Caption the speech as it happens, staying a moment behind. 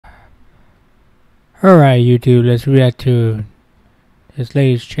Alright, YouTube, let's react to this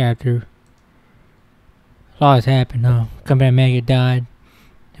latest chapter. A lot has happened, huh? Combat Maggot died.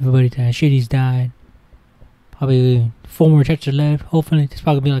 Everybody died. Shitty's died. Probably 4 more chapters left. Hopefully, this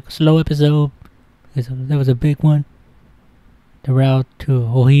probably be like a slow episode, because that was a big one. The route to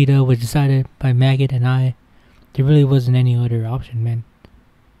Ojeda was decided by Maggot and I. There really wasn't any other option, man.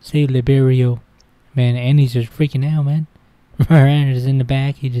 Save Liberio. Man, Andy's just freaking out, man. Eren is in the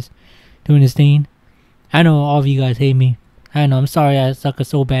back. He just doing his thing. I know all of you guys hate me. I know, I'm sorry I suck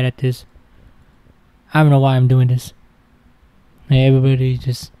so bad at this. I don't know why I'm doing this. And everybody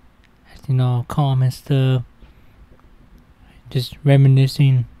just acting all calm and stuff. Just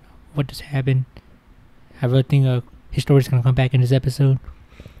reminiscing what just happened. I really think his story's gonna come back in this episode.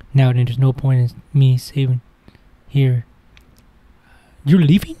 Now then, there's no point in me saving here. You're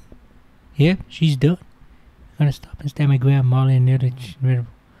leaving? Yeah, she's done. I'm gonna stop and stab my grandma Molly and the other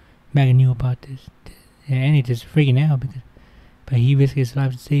Maggie knew about this. And Annie just freaking out but he risked his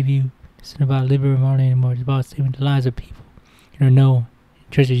life to save you. It's not about liberating Marley anymore. It's about saving the lives of people. You don't know. He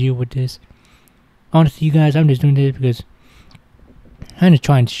trusts you with this. Honestly, you guys, I'm just doing this because I'm just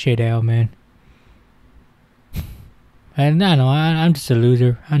trying to shit out, man. And I know, I'm just a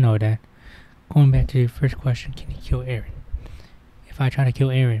loser. I know that. Going back to your first question, can you kill Eren? If I try to kill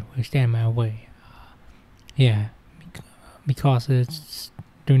Eren, will he stand in my way? Yeah. Because it's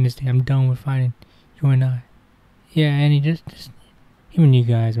doing this thing, I'm done with fighting you and I. Yeah, and he just even you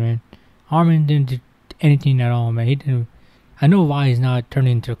guys, man. Armin didn't do anything at all, man. He didn't. I know why he's not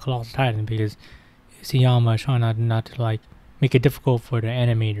turning into a Colossal Titan, because Siyama is trying not to like make it difficult for the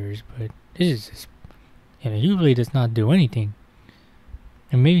animators, but this is just, he really does not do anything.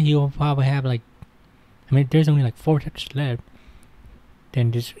 And maybe he'll probably have like, I mean, there's only like 4 chapters left.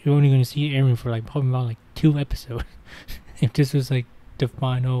 Then you're only gonna see Eren for like probably about like 2 episodes. If this was like the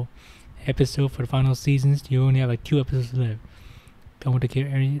final episode for the final seasons, you only have like 2 episodes left. Don't want to kill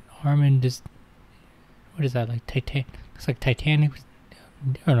Eren. Armin just, what is that, like Titan? It's like Titanic.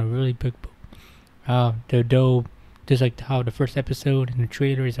 They're on a really big boat. The doe, just like how the first episode in the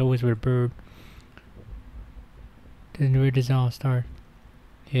trailer is always with a bird. Then where does it all start?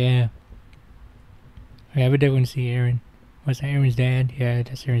 Yeah. Okay, we're definitely gonna see Eren. What's that, Eren's dad? Yeah,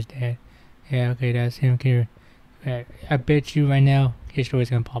 that's Eren's dad. Yeah, okay, that's him here. I bet you right now his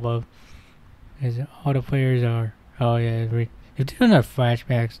story's gonna pop up. Because all the players are, oh yeah, if they're doing that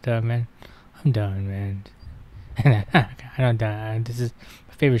flashback stuff, man, I'm done, man. I'm done. This is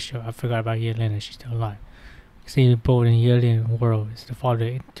my favorite show. I forgot about Yelena. She's still alive. See, both in the alien world is the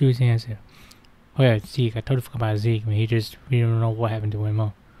father to his answer. Oh yeah, Zeke. I totally forgot about Zeke. Man, we don't know what happened to him. Huh?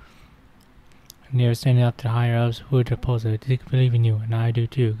 And they're sending out to the higher ups who are supposed to believe in you, and I do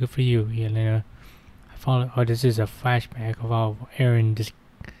too. Good for you, Yelena. I follow. Oh, this is a flashback of how Eren just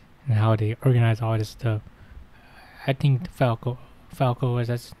and how they organize all this stuff. I think Falco was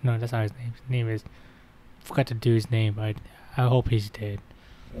that's not his name. His name is, forgot to do his name, but I hope he's dead.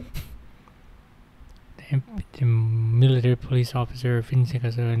 The military police officer finishing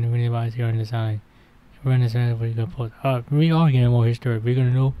us and realize here on the sign. We're on the sign where you gonna post. We are getting more history. We're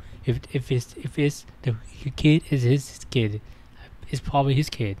gonna know if it's the kid is his kid. It's probably his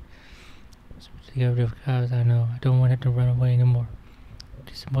kid. So I know I don't want it to run away anymore.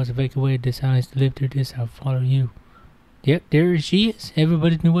 This must evacuate the silence to live through this. I'll follow you. Yep, there she is.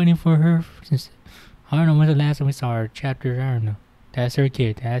 Everybody's been waiting for her since, I don't know when's the last time we saw her. Chapter, I don't know. That's her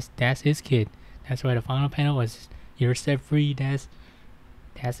kid. That's his kid. That's why the final panel was, you're set free. That's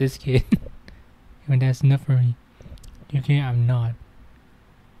his kid. Even that's enough for me. You can't. I'm not.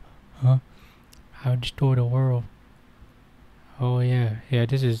 Huh? I'll destroy the world. Oh yeah.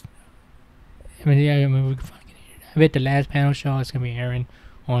 This is. I mean, we can find. I bet the last panel show is gonna be Eren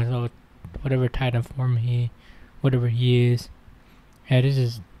on whatever Titan form whatever he is. Yeah, this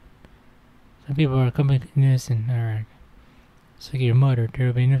is. Some people are coming in this and alright. It's like your mother. There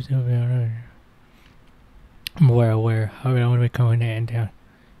will be no. I'm aware. However, I want to become an end down.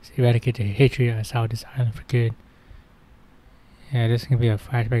 So eradicate the hatred outside this island for good. Yeah, this is gonna be a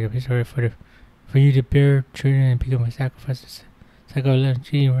flashback of history for you to bear children and become a sacrifice.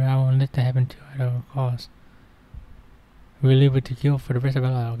 Psychology where I won't let that happen to at all costs. We're able to kill for the rest of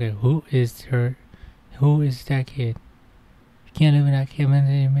our life. Okay, who is that kid? You can't live without kid.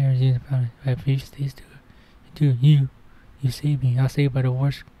 Man, marriage is about it. If you stay still, you save me. I'll save you by the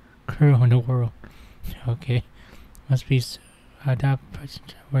worst girl in the world. Okay, must be that person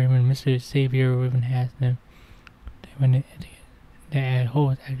where when Mr. Savior even has them. When the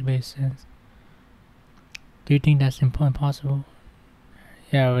whole activated sense. Do you think that's impossible?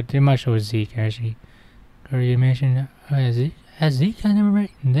 Yeah, but they might show Zeke actually. Or you mentioned Zeke? Has Zeke? I never read.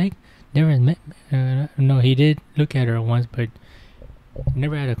 Never met. No, he did look at her once, but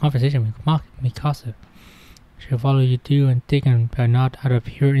never had a conversation with Mikasa. She'll follow you through and thick, but not out of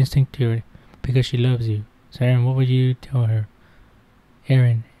pure instinct to it, because she loves you. So, Eren, what would you tell her?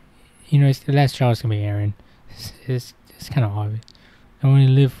 Eren, it's the last child's gonna be Eren. It's kind of obvious. I only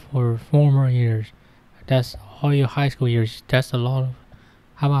live for 4 more years. That's all your high school years. That's a lot of.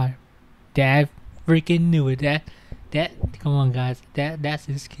 How about that? Freaking knew it. That. Come on, guys. That's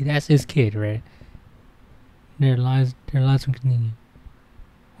his kid. That's his kid, right? Their lives will continue.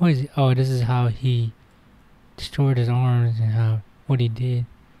 What is it? Oh, this is how he destroyed his arms and what he did.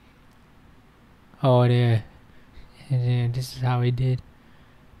 Oh, yeah. And this is how he did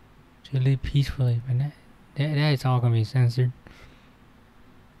to live peacefully. But that is all gonna be censored.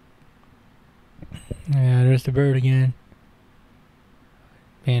 Yeah, there's the bird again.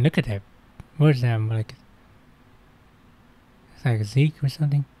 Man, look at that. What is that? Like, it's like a Zeke or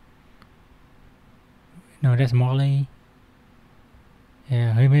something. No, that's Marley.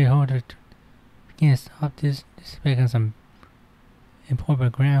 Yeah, he made hold it. We can't stop this. This is making some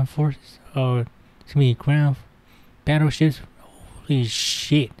important ground forces. Oh, it's gonna be ground battleships. Holy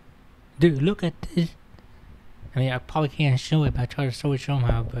shit. Dude, look at this. I mean, I probably can't show it, but I try to show it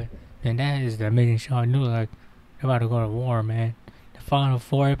somehow, but man, that is the amazing shot. It looks like they're about to go to war, man. The final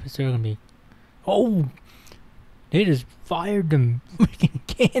 4 episodes are gonna be. Oh! They just fired them freaking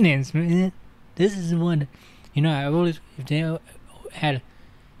cannons, man. This is one. I always, if they had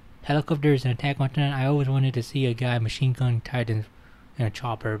helicopters and Attack on Titan, I always wanted to see a guy machine gun Titans and a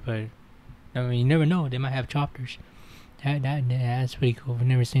chopper, but I mean, you never know. They might have choppers. That's pretty cool. We've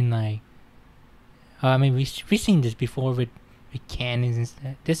never seen like. I mean, we've seen this before with cannons and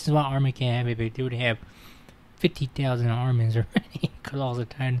stuff. This is what army can have. But they would have 50,000 armies already. Colossal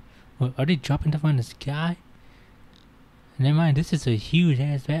Titan. Well, are they dropping stuff from the sky? Never mind. This is a huge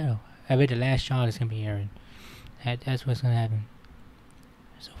ass battle. I bet the last shot is gonna be Eren. That's what's gonna happen.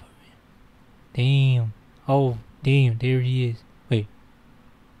 So, damn. Oh, damn. There he is. Wait.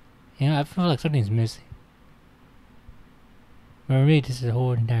 I feel like something's missing. But really, this is the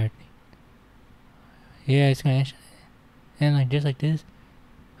whole entire thing. Yeah, it's gonna end like just like this.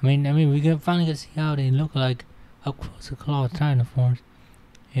 I mean, we can finally get to see how they look like up close to Claw Titan forms.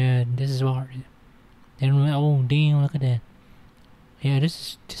 Yeah, this is what. Oh damn! Look at that. Yeah,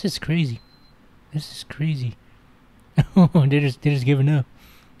 this is crazy. This is crazy. Oh, they're just giving up.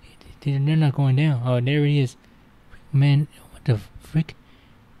 They're not going down. Oh, there he is. Man, what the frick?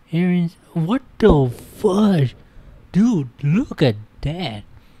 Eren's. What the fudge? Dude, look at that.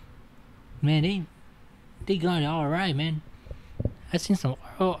 Man, they got it all right, man. I've seen some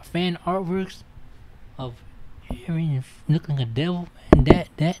fan artworks of Eren looking like a devil, man.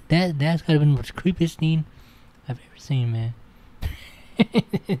 That's gotta be the most creepiest thing I've ever seen, man.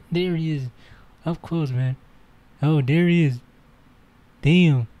 There he is, up close, man. Oh, there he is.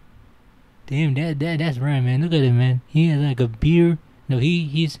 Damn, that's right, man. Look at him, man. He has like a beard. No,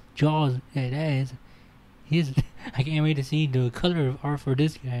 his jaws. Yeah, that is. I can't wait to see the color of art for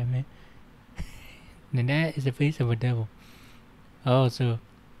this guy, man. And that is the face of a devil. So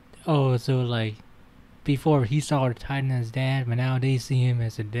like, before he saw the Titan as dad, but now they see him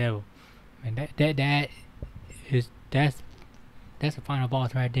as a devil. Man, that's the final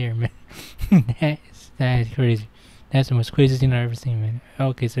boss right there, man. that is crazy. That's the most craziest thing I've ever seen, man.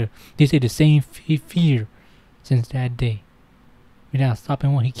 Okay, so they say the same fear since that day. Without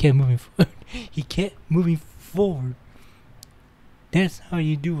stopping one, he kept moving forward. He kept moving forward. That's how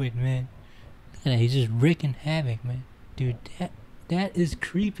you do it, man. Look at that, he's just wreaking havoc, man. Dude, that is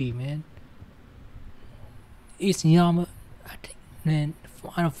creepy, man. Isayama, I think, man, the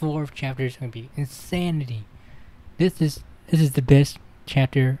final 4 chapters are gonna be insanity. This is the best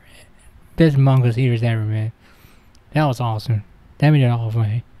chapter, best manga series ever, man. That was awesome. That made it all for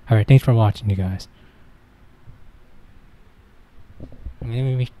me. Alright, thanks for watching, you guys.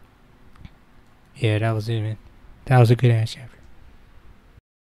 Yeah, that was it, man. That was a good ass chapter.